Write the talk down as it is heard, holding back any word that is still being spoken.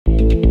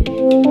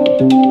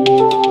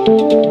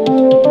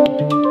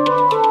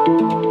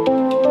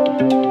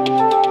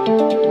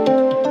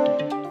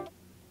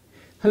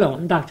Hello,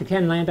 I'm Dr.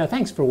 Ken Landau.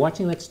 Thanks for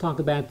watching. Let's talk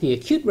about the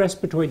Acute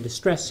Respiratory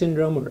Distress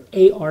Syndrome, or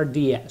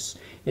ARDS.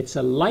 It's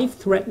a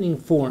life-threatening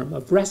form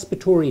of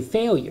respiratory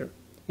failure.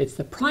 It's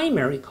the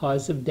primary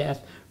cause of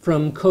death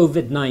from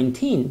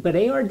COVID-19, but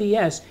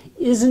ARDS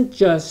isn't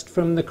just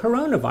from the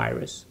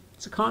coronavirus.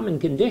 It's a common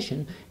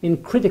condition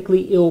in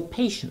critically ill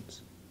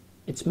patients.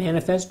 It's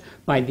manifest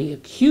by the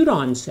acute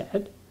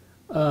onset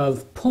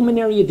of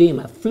pulmonary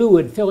edema,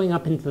 fluid filling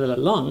up into the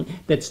lung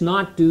that's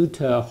not due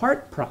to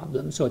heart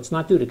problems, so it's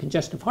not due to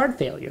congestive heart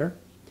failure,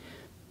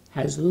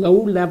 has low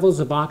levels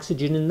of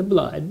oxygen in the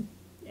blood,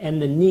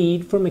 and the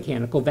need for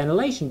mechanical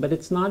ventilation, but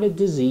it's not a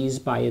disease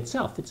by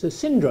itself. It's a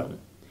syndrome.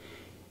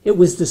 It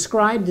was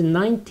described in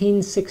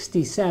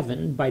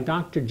 1967 by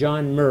Dr.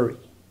 John Murray.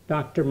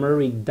 Dr.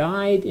 Murray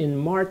died in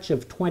March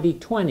of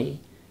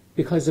 2020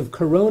 because of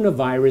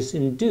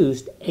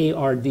coronavirus-induced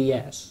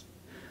ARDS.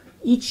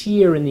 Each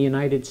year in the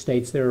United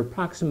States, there are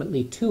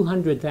approximately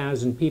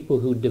 200,000 people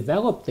who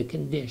develop the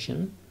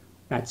condition.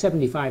 About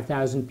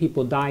 75,000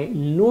 people die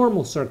in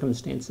normal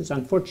circumstances,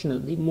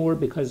 unfortunately more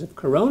because of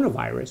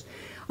coronavirus.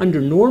 Under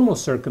normal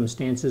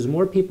circumstances,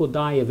 more people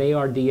die of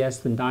ARDS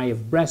than die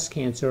of breast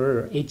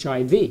cancer or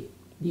HIV.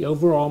 The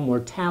overall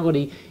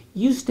mortality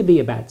used to be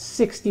about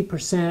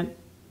 60%.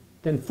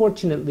 Then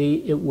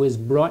fortunately, it was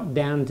brought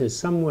down to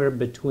somewhere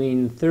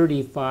between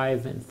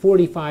 35 and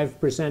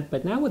 45%,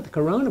 but now with the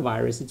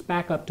coronavirus, it's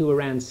back up to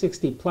around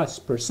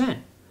 60+%.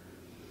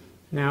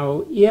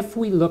 Now, if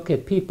we look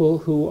at people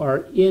who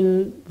are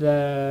in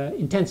the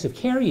intensive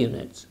care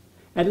units,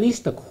 at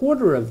least a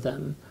quarter of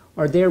them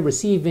are there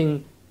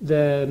receiving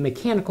the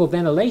mechanical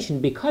ventilation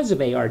because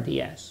of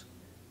ARDS.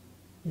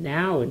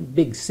 Now, in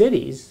big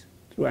cities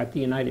throughout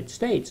the United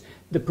States,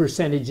 the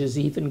percentage is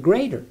even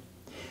greater.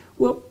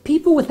 Well,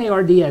 people with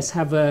ARDS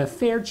have a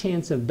fair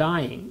chance of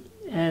dying,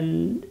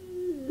 and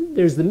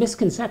there's the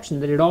misconception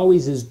that it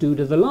always is due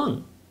to the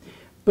lung.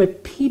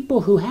 But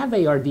people who have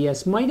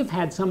ARDS might have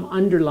had some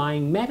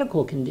underlying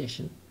medical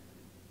condition,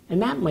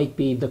 and that might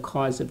be the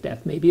cause of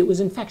death. Maybe it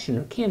was infection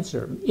or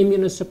cancer,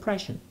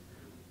 immunosuppression.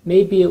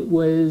 Maybe it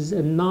was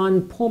a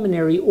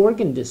non-pulmonary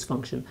organ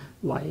dysfunction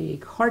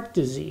like heart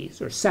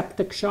disease or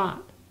septic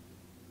shock.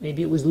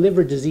 Maybe it was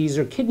liver disease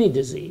or kidney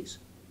disease.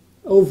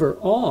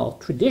 Overall,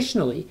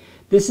 traditionally,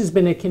 this has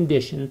been a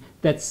condition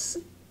that's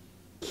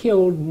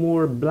killed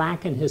more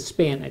black and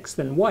Hispanics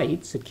than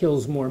whites. It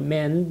kills more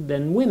men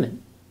than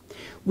women.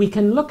 We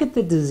can look at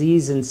the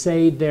disease and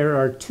say there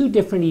are two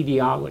different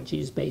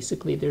etiologies,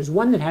 basically. There's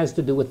one that has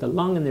to do with the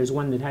lung, and there's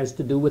one that has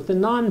to do with the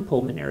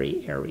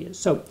non-pulmonary areas.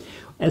 So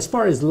as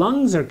far as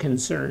lungs are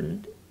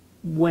concerned,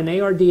 when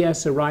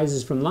ARDS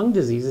arises from lung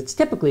disease, it's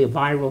typically a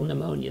viral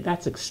pneumonia.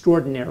 That's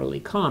extraordinarily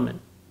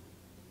common.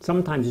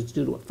 Sometimes it's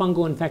due to a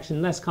fungal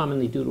infection, less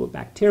commonly due to a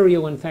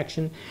bacterial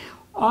infection.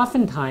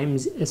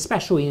 Oftentimes,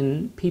 especially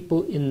in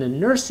people in the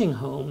nursing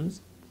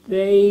homes,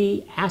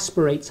 they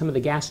aspirate some of the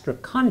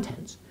gastric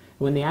contents.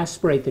 When they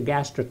aspirate the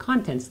gastric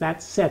contents,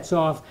 that sets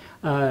off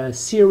a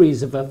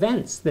series of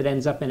events that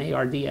ends up in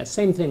ARDS.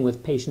 Same thing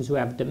with patients who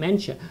have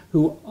dementia,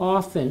 who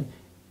often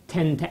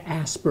tend to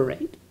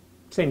aspirate.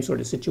 Same sort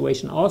of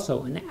situation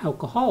also in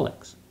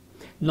alcoholics.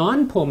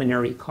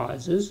 Non-pulmonary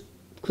causes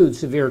include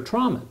severe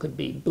trauma. It could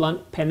be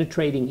blunt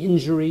penetrating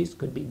injuries,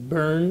 could be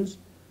burns.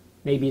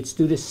 Maybe it's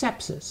due to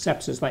sepsis.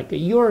 Sepsis like a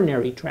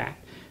urinary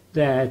tract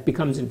that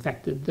becomes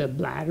infected, the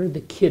bladder,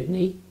 the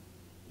kidney.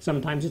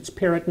 Sometimes it's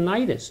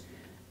peritonitis,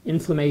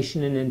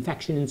 inflammation and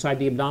infection inside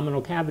the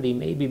abdominal cavity,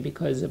 maybe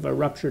because of a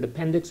ruptured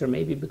appendix or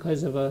maybe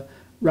because of a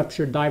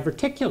ruptured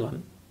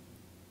diverticulum.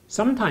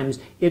 Sometimes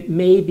it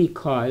may be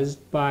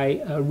caused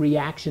by a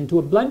reaction to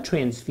a blood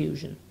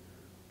transfusion,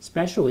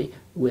 especially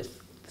with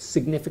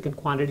significant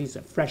quantities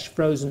of fresh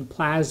frozen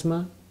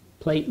plasma,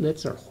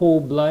 platelets, or whole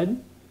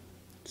blood.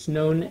 It's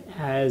known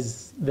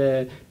as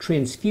the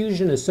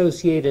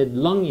transfusion-associated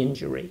lung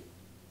injury.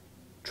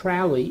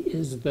 TRALI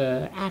is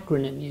the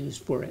acronym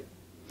used for it.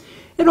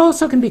 It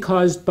also can be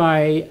caused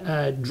by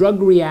a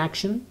drug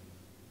reaction.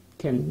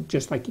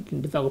 Just like you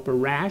can develop a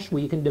rash,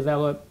 where you can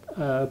develop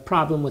a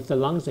problem with the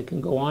lungs that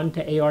can go on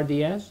to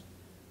ARDS,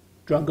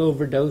 drug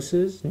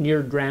overdoses,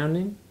 near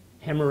drowning,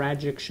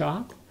 hemorrhagic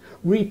shock,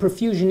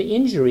 reperfusion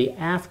injury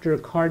after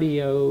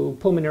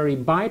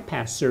cardiopulmonary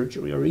bypass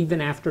surgery or even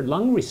after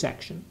lung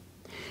resection.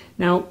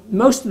 Now,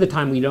 most of the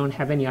time we don't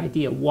have any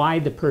idea why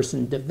the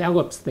person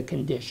develops the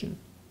condition.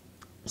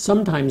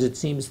 Sometimes it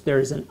seems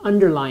there's an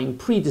underlying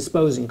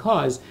predisposing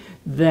cause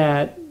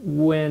that,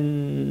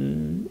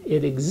 when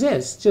it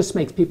exists, just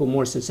makes people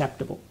more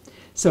susceptible.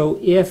 So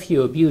if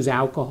you abuse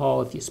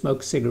alcohol, if you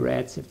smoke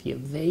cigarettes, if you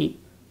vape,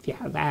 if you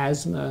have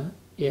asthma,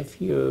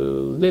 if you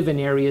live in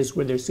areas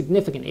where there's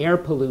significant air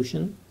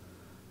pollution,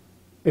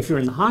 if you're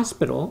in the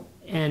hospital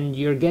and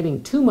you're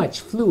getting too much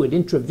fluid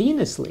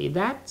intravenously,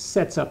 that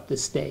sets up the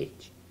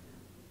stage.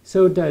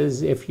 So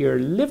does if your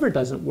liver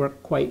doesn't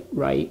work quite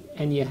right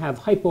and you have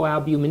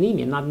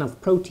hypoalbuminemia, not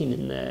enough protein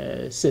in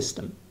the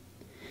system.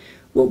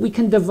 Well, we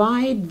can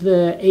divide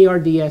the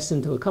ARDS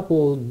into a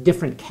couple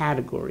different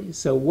categories.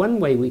 So one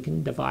way we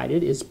can divide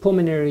it is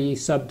pulmonary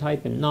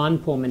subtype and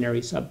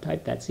non-pulmonary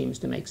subtype. That seems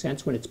to make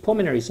sense. When it's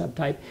pulmonary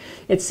subtype,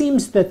 it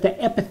seems that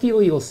the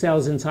epithelial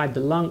cells inside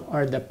the lung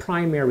are the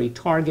primary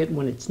target.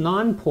 When it's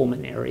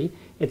non-pulmonary,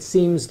 it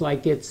seems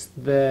like it's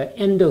the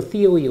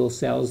endothelial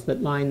cells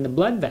that line the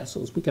blood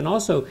vessels. We can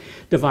also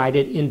divide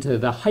it into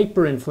the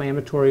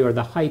hyperinflammatory or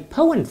the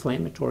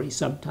hypoinflammatory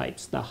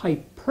subtypes. The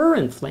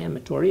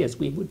hyperinflammatory, as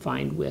we would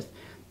find with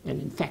an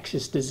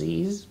infectious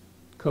disease,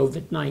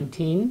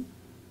 COVID-19,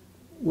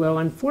 well,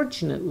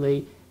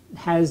 unfortunately,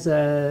 has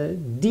a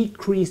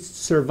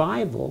decreased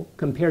survival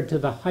compared to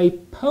the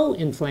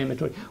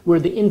hypoinflammatory,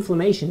 where the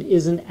inflammation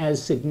isn't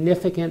as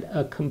significant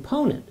a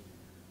component.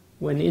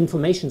 When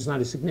inflammation is not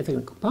a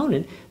significant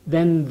component,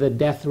 then the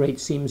death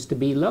rate seems to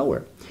be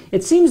lower.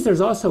 It seems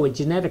there's also a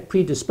genetic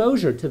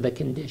predisposure to the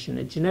condition.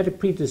 A genetic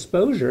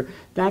predisposure,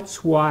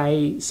 that's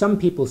why some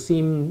people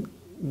seem,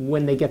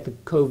 when they get the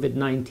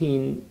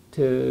COVID-19,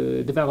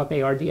 to develop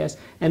ARDS,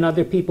 and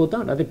other people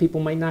don't. Other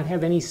people might not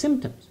have any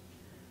symptoms.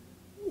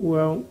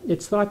 Well,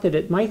 it's thought that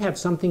it might have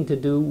something to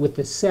do with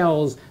the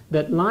cells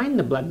that line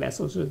the blood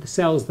vessels, or the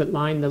cells that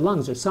line the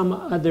lungs, or some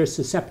other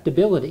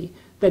susceptibility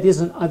that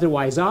isn't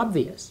otherwise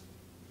obvious.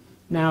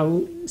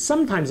 Now,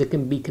 sometimes it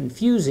can be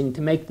confusing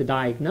to make the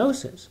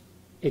diagnosis.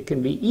 It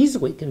can be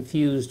easily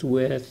confused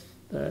with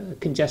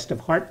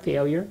congestive heart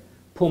failure,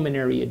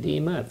 pulmonary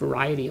edema, a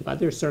variety of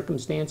other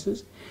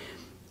circumstances.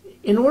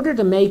 In order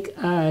to make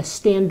a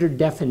standard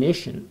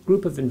definition, a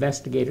group of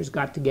investigators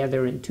got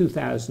together in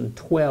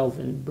 2012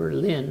 in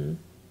Berlin,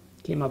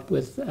 came up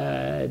with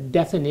a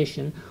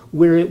definition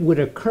where it would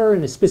occur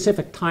in a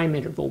specific time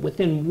interval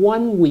within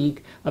 1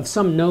 week of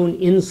some known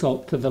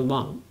insult to the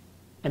lung.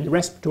 And the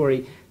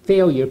respiratory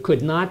failure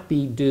could not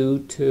be due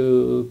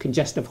to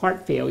congestive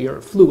heart failure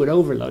or fluid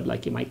overload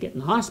like you might get in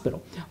the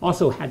hospital.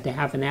 Also had to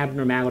have an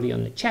abnormality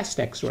on the chest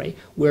x-ray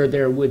where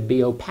there would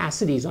be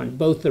opacities on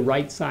both the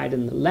right side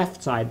and the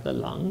left side of the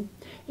lung,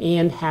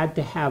 and had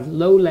to have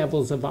low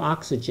levels of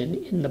oxygen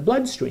in the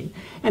bloodstream,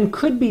 and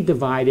could be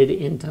divided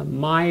into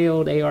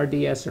mild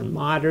ARDS or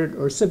moderate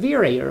or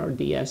severe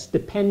ARDS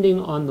depending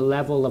on the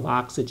level of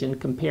oxygen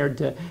compared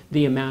to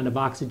the amount of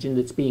oxygen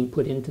that's being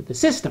put into the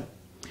system.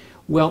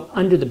 Well,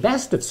 under the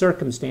best of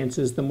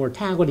circumstances, the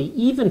mortality,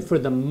 even for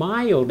the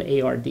mild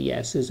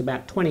ARDS, is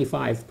about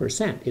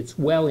 25%. It's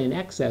well in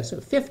excess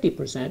of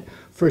 50%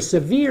 for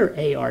severe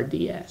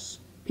ARDS.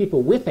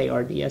 People with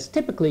ARDS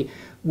typically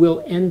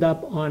will end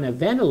up on a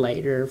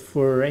ventilator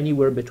for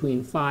anywhere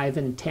between 5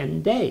 and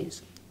 10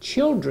 days.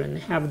 Children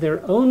have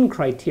their own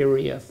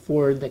criteria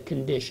for the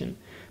condition,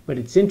 but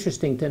it's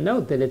interesting to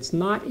note that it's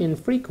not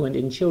infrequent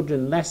in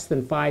children less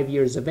than 5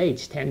 years of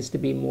age. It tends to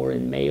be more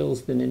in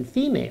males than in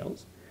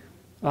females.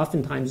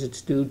 Oftentimes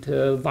it's due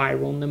to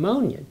viral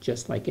pneumonia,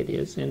 just like it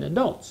is in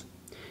adults.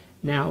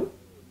 Now,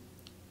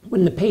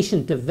 when the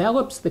patient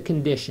develops the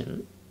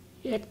condition,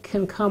 it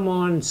can come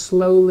on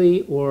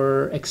slowly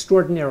or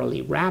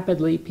extraordinarily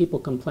rapidly. People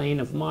complain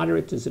of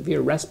moderate to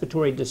severe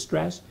respiratory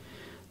distress.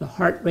 The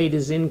heart rate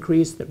is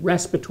increased, the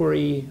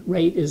respiratory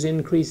rate is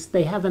increased.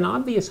 They have an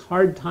obvious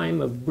hard time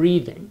of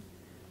breathing.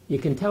 You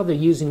can tell they're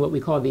using what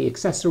we call the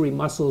accessory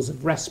muscles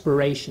of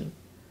respiration.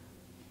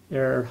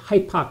 They're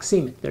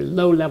hypoxemic. They're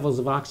low levels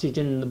of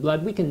oxygen in the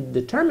blood. We can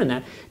determine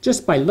that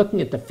just by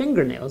looking at the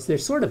fingernails. They're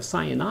sort of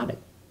cyanotic,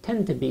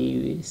 tend to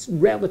be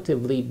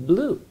relatively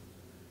blue.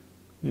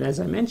 And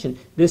as I mentioned,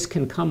 this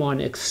can come on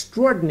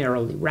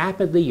extraordinarily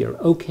rapidly. You're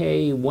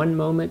okay one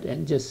moment,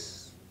 and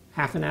just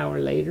half an hour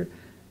later,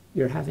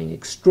 you're having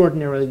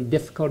extraordinarily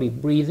difficulty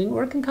breathing,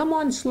 or it can come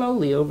on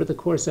slowly over the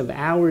course of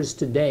hours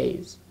to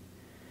days.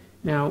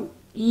 Now,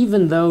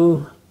 even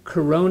though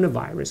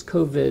coronavirus,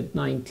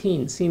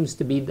 COVID-19, seems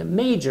to be the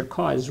major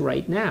cause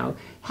right now,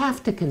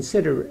 have to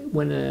consider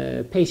when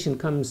a patient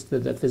comes to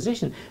the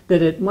physician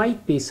that it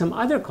might be some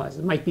other cause.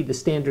 It might be the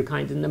standard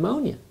kind of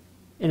pneumonia.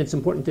 And it's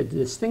important to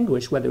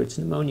distinguish whether it's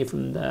pneumonia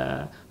from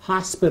the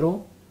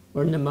hospital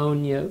or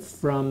pneumonia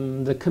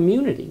from the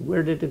community.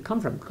 Where did it come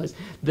from? Because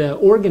the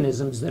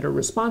organisms that are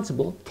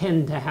responsible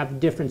tend to have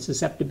different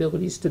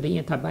susceptibilities to the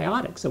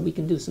antibiotics. So we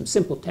can do some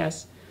simple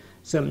tests,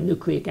 some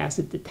nucleic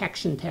acid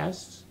detection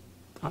tests.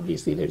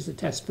 Obviously, there's a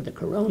test for the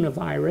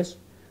coronavirus.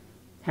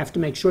 Have to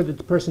make sure that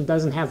the person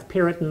doesn't have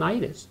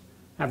peritonitis,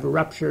 have a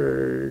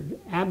ruptured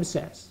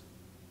abscess.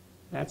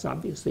 That's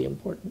obviously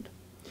important.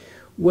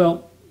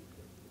 Well,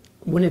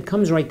 when it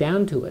comes right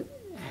down to it,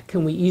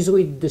 can we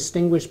easily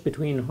distinguish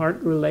between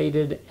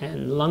heart-related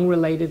and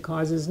lung-related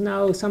causes?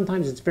 No,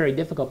 sometimes it's very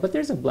difficult, but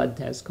there's a blood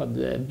test called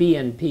the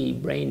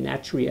BNP, brain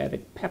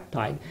natriuretic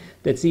peptide,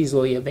 that's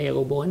easily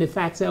available, and if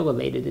that's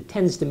elevated, it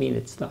tends to mean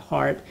it's the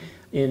heart.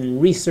 In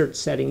research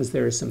settings,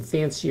 there are some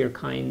fancier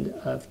kind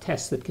of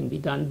tests that can be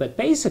done, but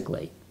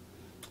basically,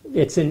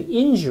 it's an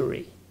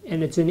injury,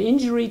 and it's an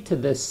injury to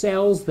the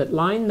cells that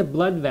line the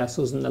blood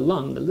vessels in the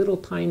lung, the little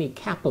tiny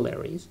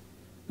capillaries.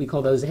 We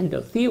call those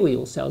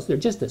endothelial cells. They're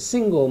just a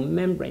single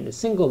membrane, a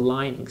single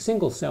lining,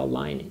 single cell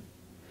lining.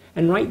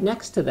 And right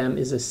next to them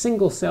is a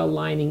single cell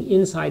lining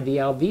inside the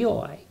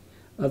alveoli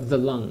of the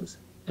lungs.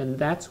 And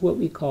that's what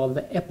we call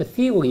the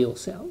epithelial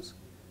cells.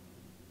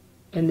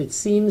 And it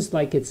seems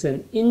like it's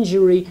an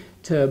injury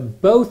to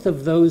both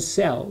of those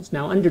cells.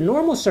 Now, under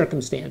normal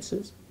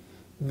circumstances,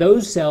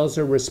 those cells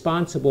are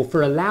responsible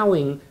for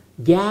allowing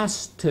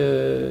gas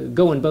to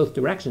go in both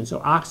directions.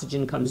 So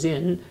oxygen comes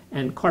in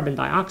and carbon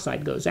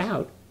dioxide goes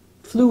out.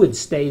 Fluid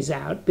stays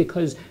out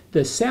because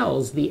the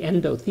cells, the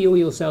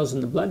endothelial cells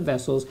in the blood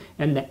vessels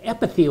and the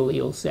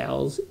epithelial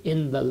cells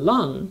in the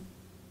lung,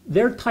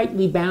 they're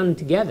tightly bound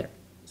together.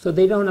 So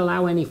they don't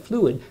allow any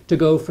fluid to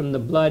go from the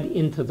blood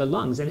into the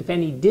lungs. And if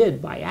any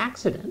did by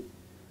accident,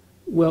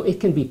 well, it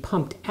can be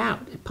pumped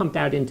out. It's pumped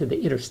out into the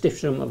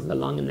interstitium of the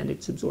lung, and then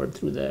it's absorbed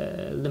through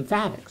the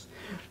lymphatics.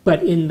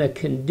 But in the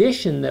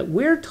condition that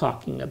we're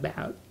talking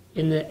about,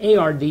 in the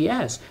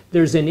ARDS,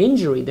 there's an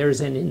injury,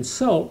 there's an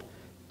insult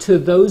to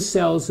those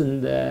cells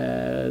in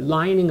the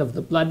lining of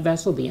the blood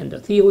vessel, the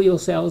endothelial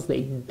cells.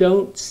 They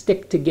don't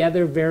stick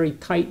together very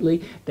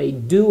tightly. They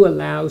do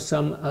allow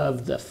some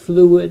of the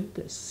fluid,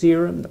 the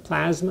serum, the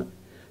plasma,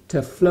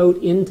 to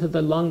float into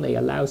the lung. They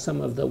allow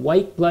some of the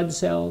white blood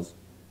cells,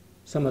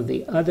 some of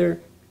the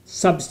other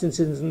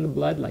substances in the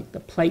blood, like the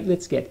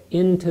platelets, get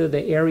into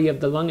the area of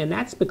the lung. And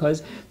that's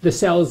because the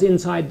cells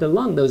inside the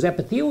lung, those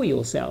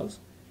epithelial cells,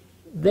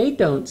 they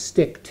don't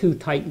stick too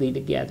tightly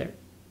together.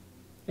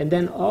 And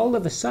then all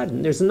of a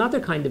sudden, there's another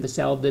kind of a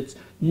cell that's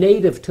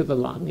native to the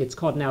lung. It's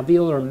called an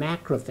alveolar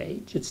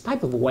macrophage. It's a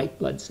type of a white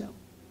blood cell.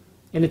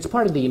 And it's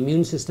part of the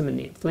immune system and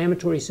the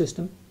inflammatory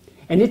system.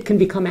 And it can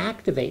become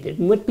activated.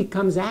 And when it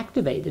becomes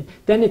activated,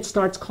 then it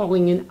starts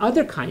calling in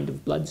other kind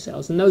of blood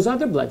cells. And those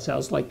other blood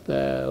cells, like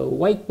the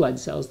white blood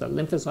cells, the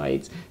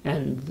lymphocytes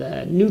and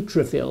the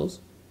neutrophils,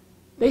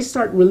 they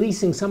start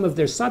releasing some of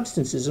their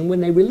substances. And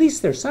when they release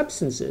their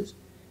substances,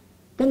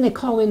 then they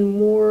call in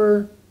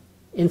more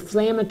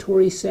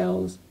inflammatory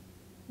cells,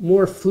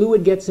 more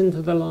fluid gets into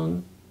the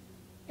lung.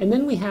 And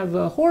then we have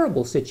a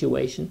horrible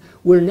situation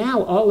where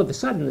now all of a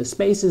sudden the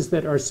spaces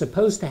that are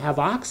supposed to have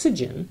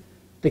oxygen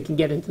that can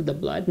get into the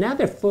blood, now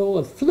they're full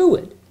of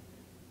fluid.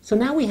 So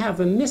now we have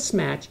a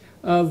mismatch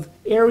of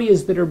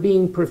areas that are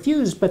being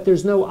perfused, but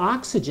there's no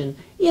oxygen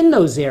in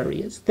those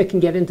areas that can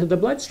get into the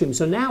bloodstream.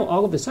 So now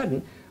all of a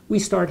sudden we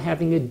start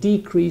having a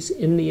decrease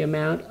in the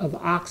amount of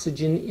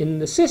oxygen in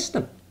the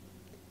system.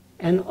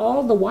 And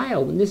all the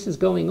while, when this is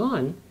going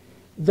on,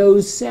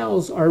 those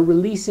cells are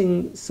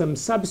releasing some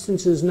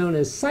substances known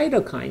as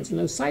cytokines, and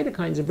those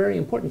cytokines are very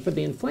important for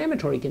the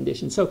inflammatory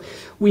condition. So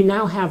we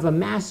now have a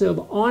massive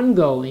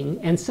ongoing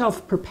and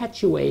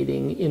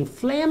self-perpetuating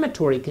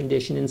inflammatory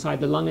condition inside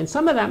the lung, and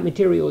some of that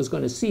material is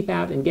going to seep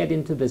out and get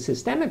into the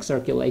systemic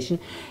circulation.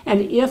 And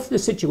if the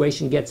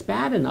situation gets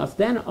bad enough,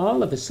 then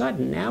all of a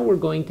sudden, now we're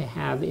going to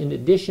have, in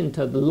addition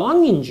to the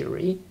lung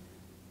injury,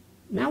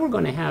 now we're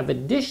going to have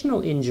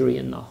additional injury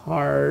in the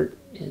heart,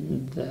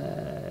 in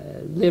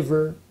the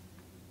liver,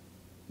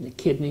 in the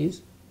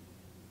kidneys,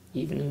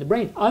 even in the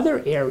brain.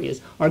 Other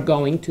areas are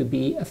going to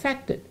be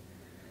affected.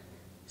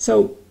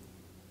 So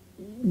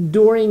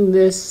during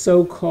this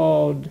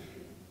so-called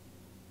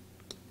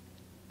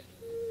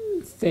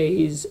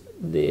phase,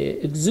 the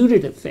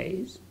exudative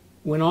phase,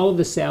 when all of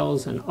the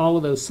cells and all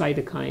of those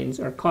cytokines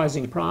are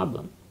causing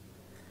problems,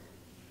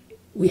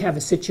 we have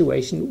a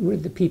situation where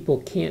the people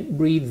can't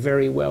breathe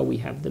very well. We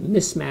have the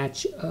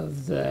mismatch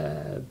of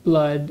the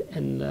blood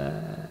and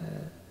the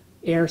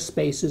air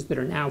spaces that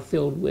are now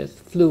filled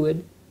with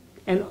fluid.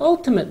 And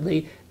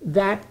ultimately,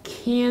 that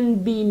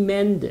can be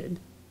mended.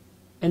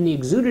 And the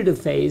exudative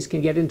phase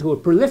can get into a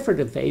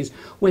proliferative phase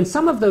when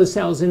some of those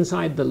cells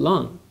inside the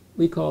lung,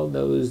 we call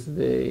those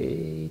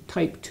the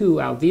type 2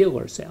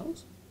 alveolar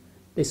cells.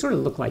 They sort of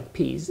look like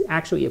peas.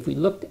 Actually, if we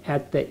looked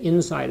at the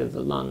inside of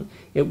the lung,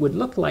 it would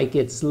look like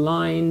it's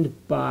lined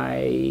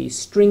by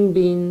string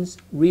beans,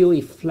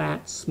 really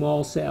flat,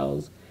 small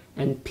cells,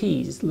 and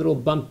peas, little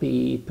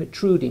bumpy,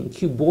 protruding,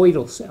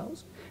 cuboidal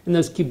cells. And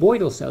those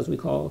cuboidal cells we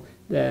call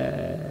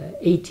the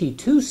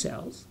AT2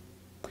 cells.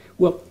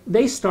 Well,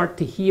 they start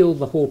to heal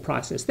the whole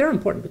process. They're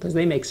important because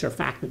they make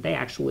surfactant. They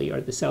actually are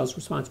the cells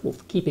responsible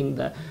for keeping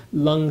the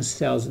lung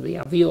cells of the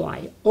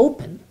alveoli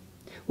open.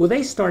 Well,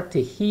 they start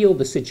to heal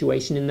the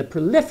situation in the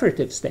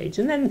proliferative stage,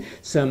 and then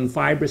some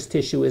fibrous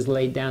tissue is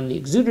laid down. The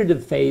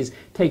exudative phase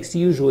takes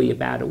usually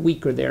about a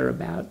week or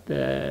thereabout.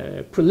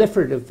 The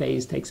proliferative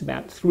phase takes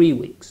about 3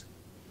 weeks.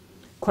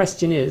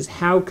 Question is,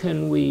 how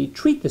can we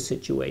treat the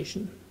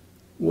situation?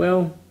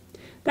 Well,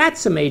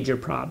 that's a major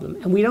problem,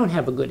 and we don't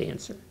have a good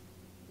answer.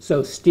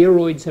 So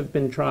steroids have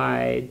been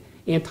tried,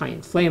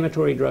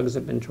 anti-inflammatory drugs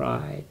have been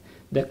tried,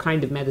 the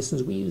kind of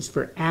medicines we use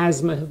for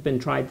asthma have been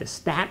tried. The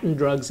statin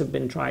drugs have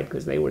been tried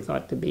because they were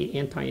thought to be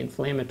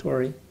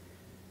anti-inflammatory.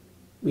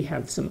 We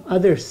have some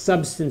other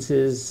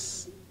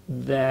substances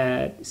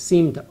that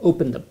seem to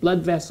open the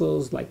blood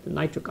vessels, like the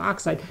nitric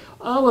oxide.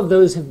 All of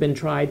those have been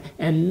tried,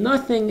 and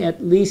nothing,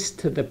 at least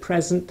to the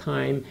present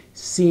time,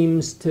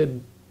 seems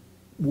to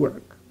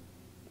work.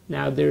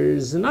 Now,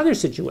 there's another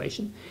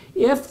situation.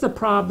 If the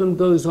problem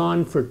goes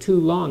on for too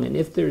long and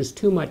if there's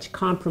too much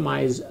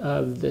compromise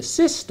of the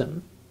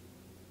system,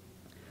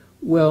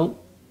 well,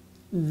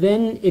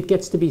 then it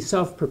gets to be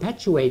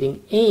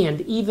self-perpetuating,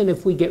 and even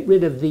if we get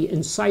rid of the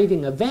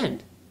inciting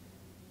event,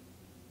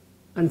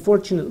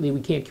 unfortunately,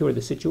 we can't cure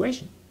the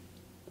situation.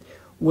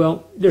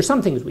 Well, there's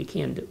some things we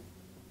can do.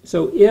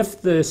 So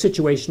if the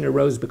situation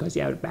arose because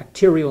you have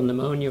bacterial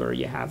pneumonia or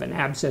you have an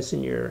abscess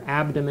in your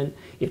abdomen,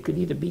 it could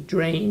either be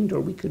drained or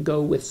we could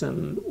go with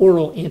some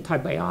oral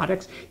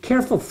antibiotics.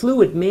 Careful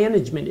fluid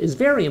management is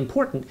very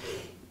important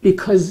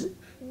because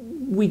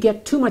we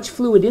get too much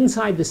fluid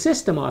inside the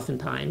system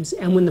oftentimes,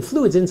 and when the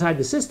fluid's inside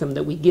the system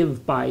that we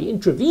give by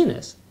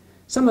intravenous,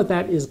 some of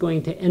that is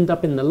going to end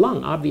up in the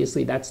lung.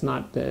 Obviously, that's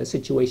not the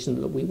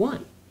situation that we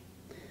want.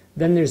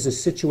 Then there's a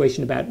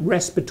situation about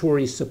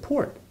respiratory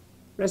support.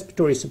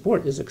 Respiratory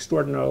support is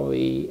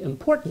extraordinarily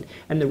important,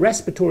 and the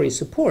respiratory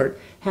support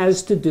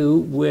has to do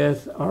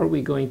with, are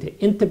we going to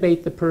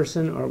intubate the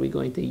person? Are we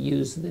going to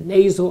use the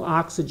nasal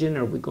oxygen?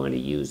 Are we going to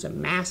use a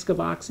mask of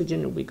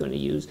oxygen? Are we going to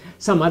use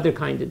some other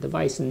kind of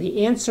device? And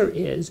the answer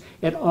is,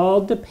 it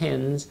all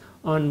depends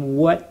on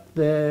what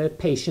the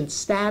patient's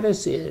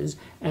status is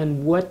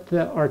and what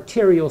the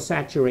arterial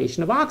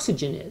saturation of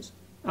oxygen is.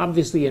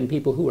 Obviously, in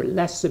people who are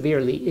less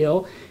severely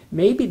ill,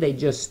 maybe they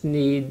just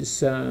need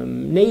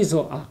some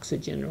nasal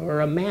oxygen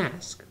or a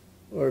mask,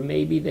 or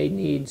maybe they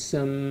need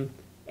some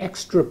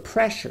extra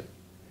pressure.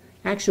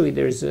 Actually,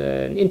 there's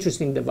an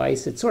interesting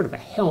device. It's sort of a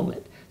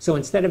helmet. So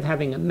instead of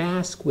having a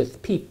mask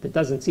with PEEP that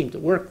doesn't seem to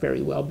work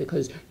very well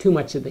because too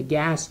much of the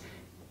gas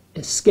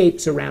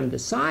escapes around the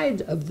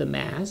side of the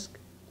mask,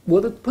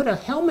 well, put a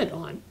helmet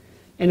on.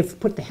 And if you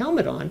put the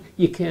helmet on,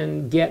 you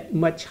can get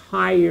much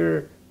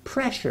higher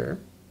pressure,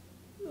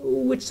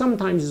 which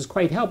sometimes is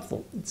quite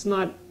helpful. It's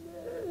not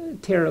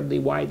terribly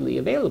widely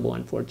available,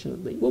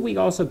 unfortunately. Well, we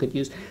also could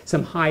use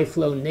some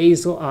high-flow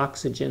nasal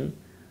oxygen.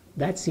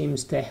 That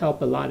seems to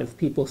help a lot of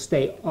people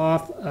stay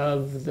off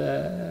of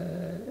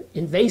the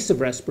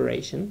invasive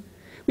respiration.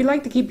 We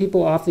like to keep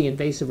people off the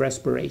invasive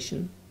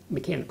respiration,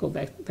 mechanical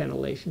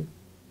ventilation,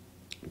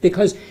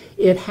 because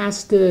it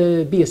has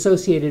to be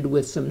associated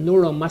with some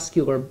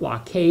neuromuscular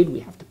blockade. We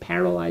have to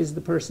paralyze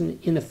the person,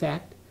 in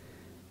effect.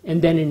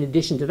 And then in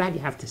addition to that, you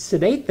have to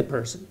sedate the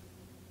person.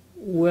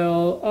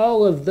 Well,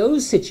 all of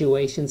those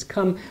situations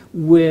come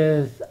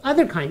with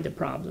other kinds of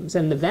problems.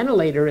 And the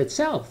ventilator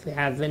itself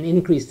have an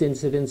increased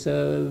incidence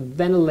of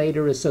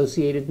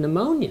ventilator-associated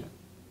pneumonia.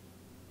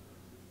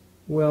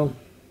 Well,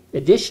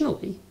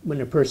 additionally,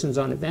 when a person's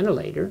on a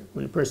ventilator,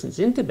 when a person's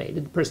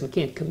intubated, the person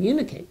can't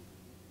communicate.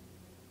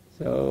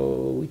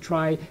 So we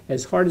try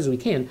as hard as we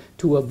can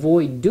to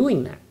avoid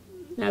doing that.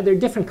 Now, there are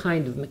different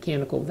kinds of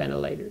mechanical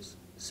ventilators.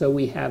 So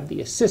we have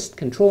the assist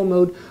control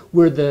mode,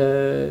 where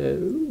the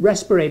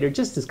respirator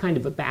just is kind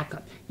of a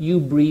backup. You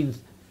breathe,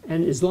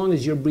 and as long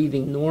as you're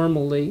breathing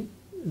normally,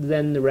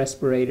 then the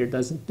respirator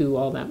doesn't do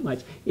all that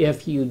much.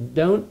 If you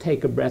don't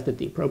take a breath at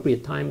the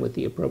appropriate time with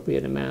the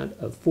appropriate amount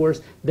of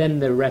force, then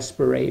the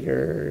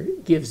respirator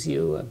gives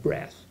you a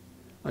breath.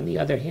 On the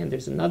other hand,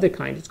 there's another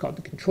kind, it's called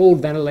the controlled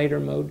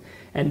ventilator mode,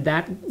 and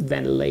that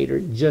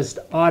ventilator just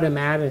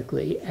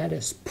automatically, at a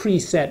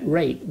preset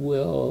rate,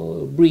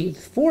 will breathe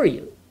for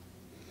you.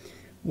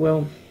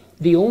 Well,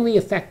 the only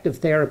effective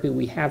therapy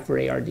we have for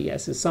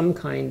ARDS is some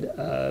kind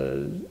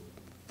of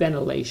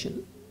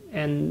ventilation.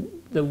 And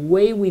the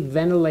way we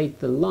ventilate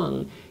the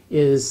lung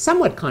is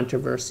somewhat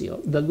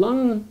controversial. The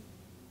lung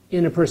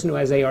in a person who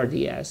has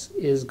ARDS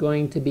is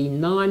going to be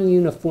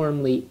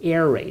non-uniformly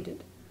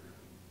aerated.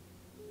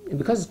 And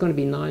because it's going to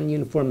be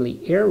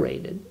non-uniformly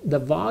aerated, the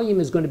volume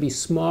is going to be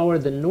smaller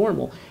than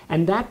normal.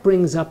 And that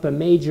brings up a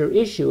major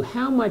issue.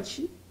 How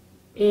much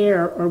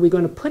air are we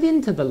going to put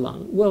into the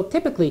lung? Well,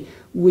 typically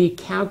we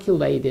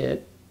calculate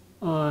it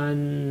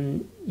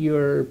on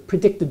your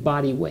predicted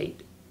body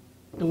weight,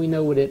 and we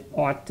know what it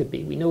ought to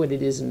be. We know what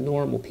it is in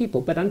normal people,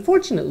 but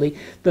unfortunately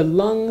the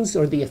lungs,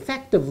 or the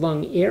effective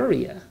lung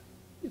area,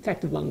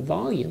 effective lung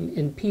volume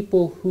in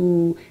people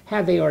who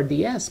have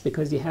ARDS,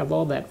 because you have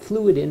all that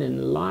fluid in a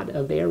lot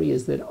of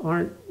areas that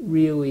aren't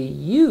really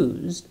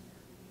used,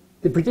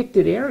 the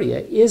predicted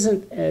area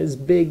isn't as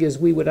big as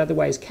we would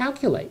otherwise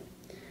calculate.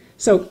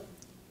 So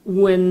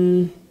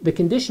when the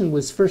condition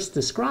was first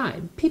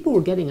described, people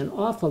were getting an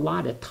awful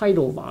lot of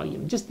tidal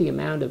volume, just the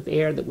amount of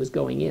air that was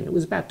going in. It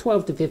was about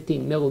 12 to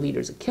 15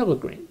 milliliters a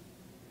kilogram.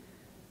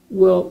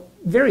 Well,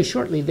 very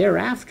shortly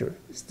thereafter,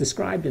 it's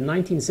described in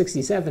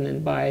 1967,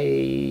 and by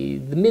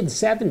the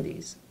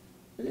mid-70s,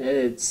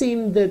 it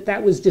seemed that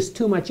that was just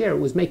too much air. It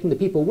was making the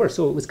people worse,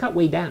 so it was cut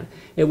way down.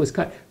 It was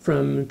cut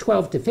from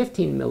 12 to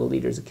 15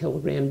 milliliters a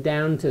kilogram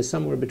down to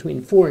somewhere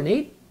between 4 and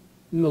 8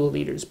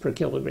 milliliters per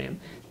kilogram.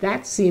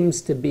 That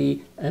seems to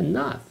be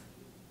enough.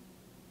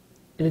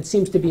 And it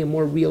seems to be a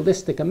more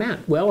realistic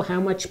amount. Well,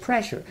 how much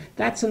pressure?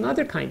 That's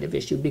another kind of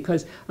issue,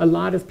 because a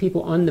lot of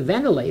people on the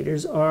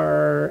ventilators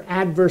are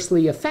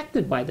adversely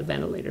affected by the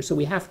ventilator. So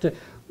we have to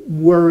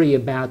worry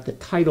about the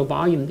tidal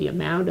volume, the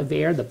amount of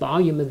air, the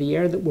volume of the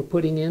air that we're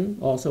putting in.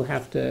 Also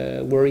have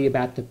to worry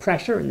about the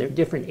pressure, and there are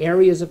different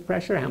areas of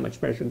pressure, how much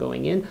pressure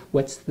going in,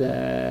 what's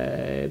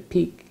the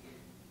peak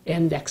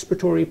end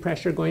expiratory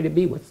pressure going to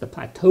be, what's the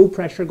plateau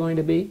pressure going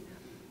to be.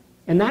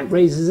 And that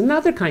raises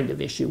another kind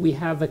of issue. We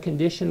have a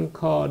condition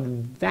called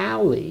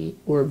VALI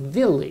or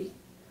VILI.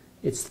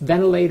 It's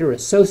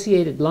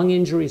ventilator-associated lung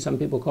injury. Some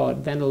people call it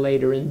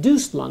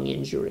ventilator-induced lung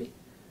injury.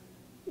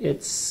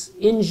 It's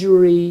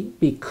injury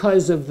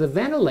because of the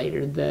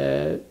ventilator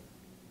that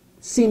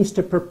seems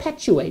to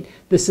perpetuate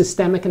the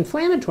systemic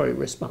inflammatory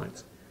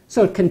response.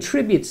 So it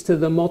contributes to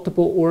the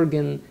multiple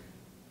organ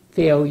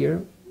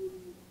failure,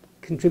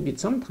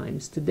 contributes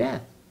sometimes to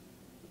death.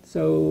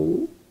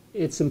 So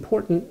it's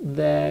important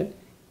that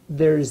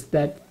there's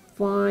that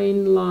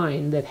fine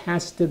line that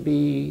has to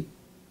be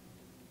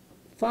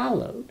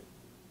followed.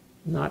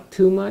 Not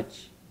too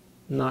much,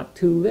 not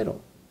too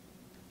little.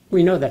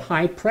 We know that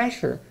high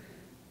pressure,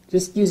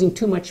 just using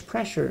too much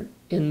pressure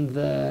in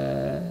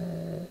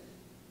the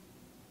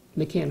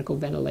mechanical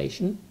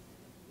ventilation,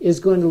 is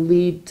going to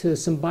lead to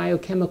some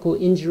biochemical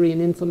injury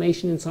and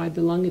inflammation inside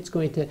the lung. It's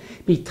going to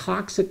be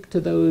toxic to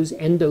those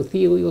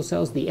endothelial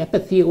cells, the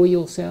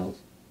epithelial cells.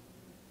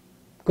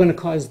 Going to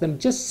cause them,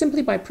 just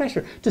simply by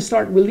pressure, to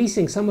start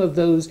releasing some of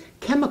those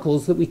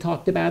chemicals that we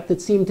talked about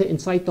that seem to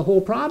incite the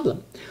whole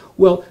problem.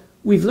 Well,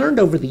 we've learned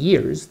over the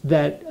years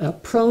that a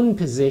prone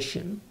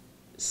position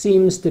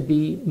seems to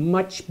be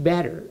much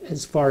better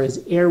as far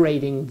as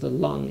aerating the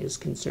lung is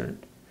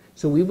concerned.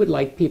 So we would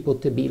like people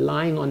to be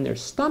lying on their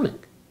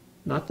stomach,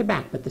 not the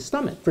back, but the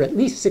stomach, for at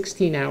least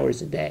 16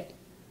 hours a day.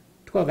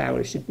 12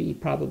 hours should be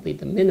probably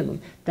the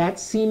minimum. That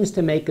seems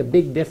to make a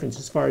big difference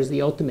as far as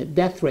the ultimate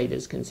death rate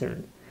is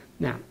concerned.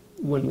 Now,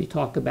 when we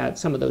talk about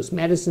some of those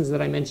medicines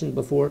that I mentioned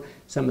before,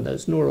 some of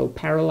those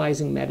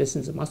neuroparalyzing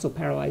medicines and muscle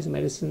paralyzing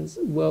medicines,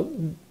 well,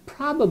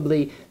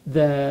 probably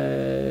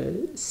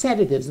the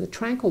sedatives, the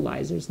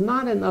tranquilizers,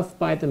 not enough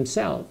by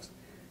themselves.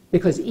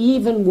 Because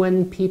even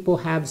when people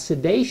have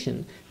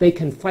sedation, they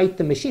can fight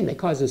the machine. They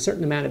cause a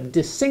certain amount of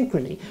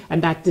dyssynchrony,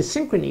 and that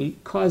dyssynchrony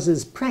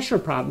causes pressure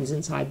problems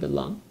inside the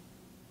lung.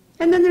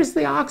 And then there's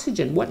the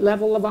oxygen. What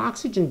level of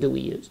oxygen do we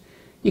use?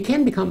 You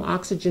can become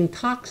oxygen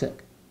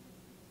toxic.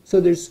 So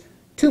there's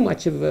too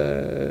much of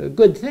a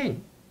good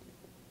thing.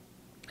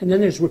 And then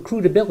there's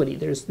recruitability.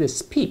 There's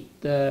this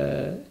PEEP,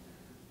 the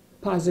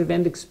positive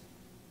end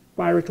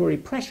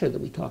expiratory pressure that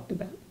we talked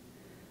about.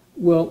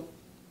 Well,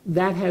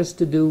 that has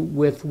to do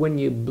with when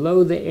you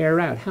blow the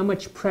air out, how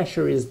much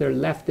pressure is there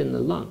left in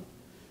the lung?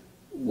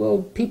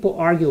 Well, people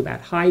argue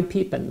about high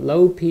PEEP and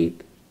low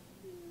PEEP,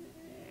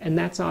 and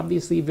that's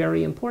obviously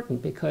very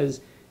important,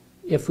 because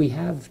if we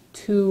have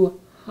too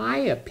high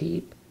a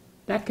PEEP,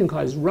 that can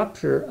cause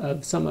rupture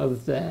of some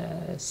of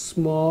the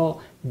small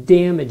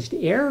damaged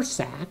air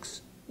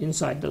sacs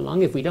inside the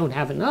lung. If we don't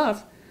have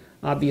enough,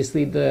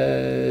 obviously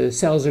the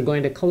cells are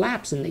going to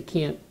collapse and they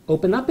can't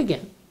open up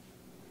again.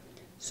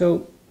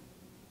 So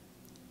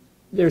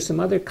there's some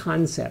other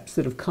concepts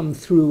that have come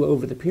through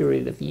over the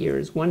period of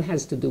years. One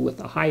has to do with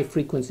the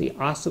high-frequency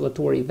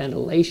oscillatory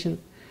ventilation.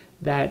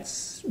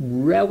 That's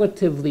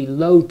relatively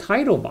low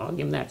tidal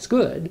volume. That's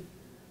good.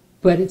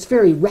 But it's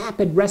very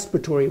rapid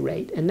respiratory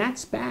rate, and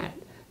that's bad.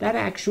 That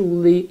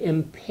actually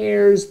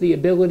impairs the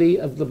ability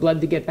of the blood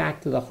to get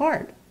back to the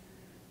heart.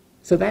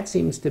 So that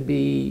seems to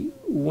be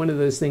one of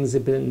those things that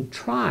have been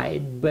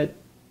tried, but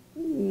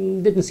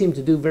didn't seem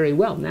to do very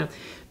well. Now,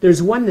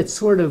 there's one that's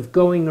sort of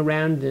going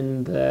around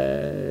in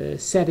the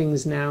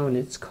settings now, and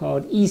it's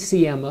called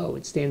ECMO.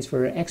 It stands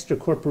for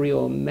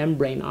extracorporeal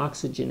membrane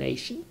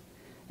oxygenation.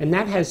 And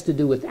that has to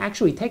do with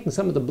actually taking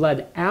some of the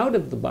blood out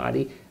of the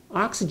body,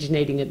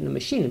 oxygenating it in a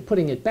machine and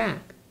putting it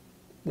back.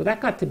 Well,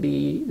 that got to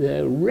be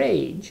the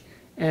rage,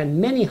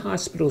 and many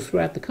hospitals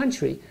throughout the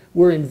country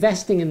were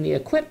investing in the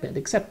equipment,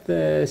 except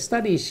the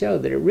studies show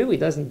that it really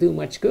doesn't do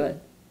much good.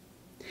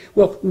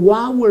 Well,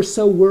 while we're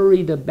so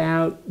worried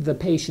about the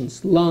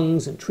patient's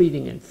lungs and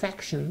treating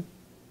infection,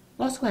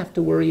 we also have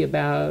to worry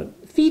about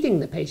feeding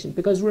the patient,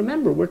 because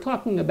remember, we're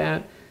talking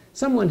about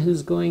someone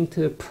who's going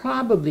to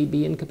probably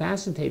be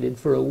incapacitated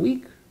for a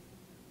week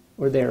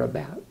or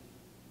thereabout.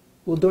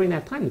 Well, during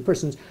that time, the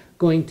person's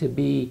going to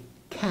be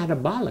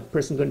catabolic. The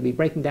person's going to be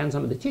breaking down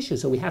some of the tissue,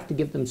 so we have to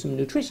give them some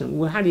nutrition.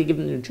 Well, how do you give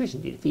them the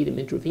nutrition? Do you feed them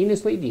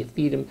intravenously? Do you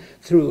feed them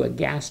through a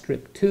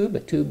gastric tube, a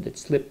tube that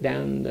slipped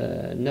down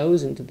the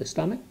nose into the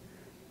stomach?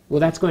 Well,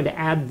 that's going to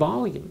add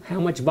volume. How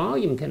much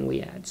volume can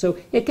we add? So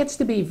it gets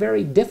to be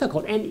very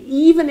difficult, and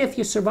even if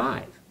you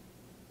survive,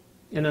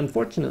 and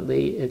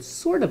unfortunately, it's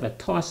sort of a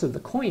toss of the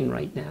coin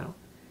right now,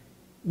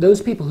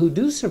 those people who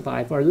do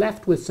survive are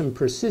left with some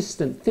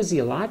persistent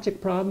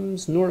physiologic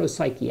problems,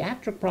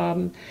 neuropsychiatric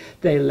problems.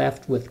 They're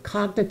left with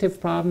cognitive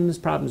problems,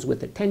 problems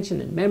with attention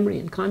and memory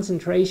and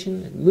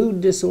concentration and mood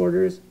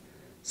disorders.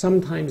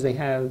 Sometimes they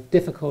have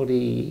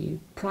difficulty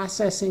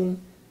processing.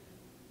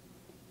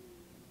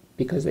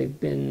 because they've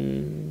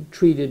been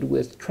treated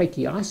with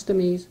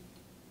tracheostomies.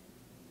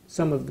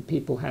 Some of the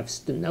people have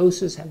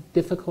stenosis, have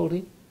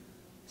difficulty.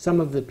 Some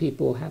of the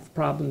people have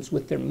problems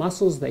with their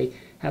muscles. They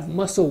have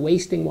muscle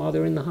wasting while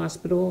they're in the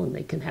hospital, and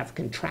they can have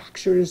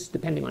contractures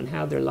depending on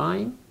how they're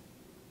lying.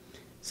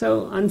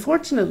 So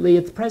unfortunately,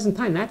 at the present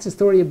time, that's a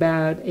story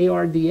about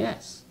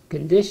ARDS.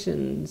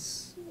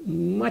 Conditions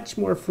much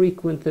more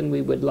frequent than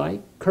we would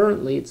like.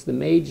 Currently, it's the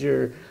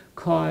major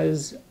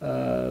cause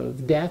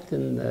of death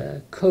in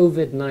the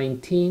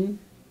COVID-19.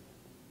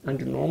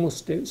 Under normal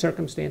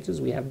circumstances,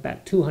 we have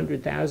about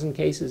 200,000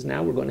 cases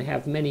now. We're going to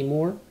have many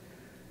more.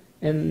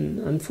 And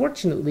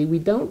unfortunately, we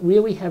don't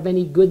really have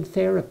any good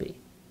therapy.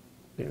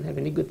 We don't have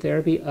any good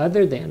therapy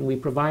other than we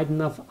provide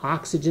enough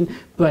oxygen,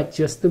 but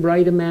just the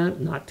right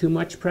amount, not too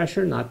much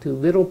pressure, not too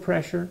little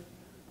pressure.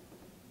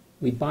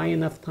 We buy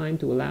enough time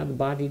to allow the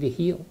body to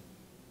heal.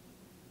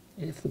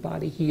 And if the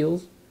body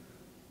heals,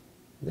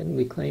 then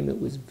we claim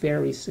it was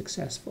very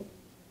successful.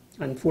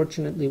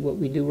 Unfortunately, what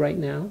we do right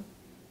now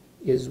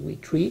is we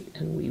treat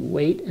and we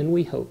wait and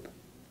we hope.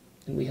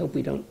 And we hope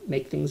we don't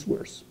make things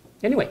worse.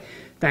 Anyway,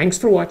 thanks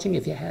for watching.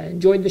 If you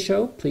enjoyed the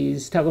show,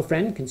 please tell a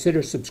friend,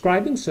 consider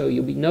subscribing so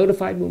you'll be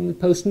notified when we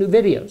post new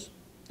videos.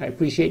 I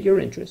appreciate your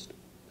interest.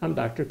 I'm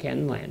Dr.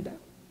 Ken Landau.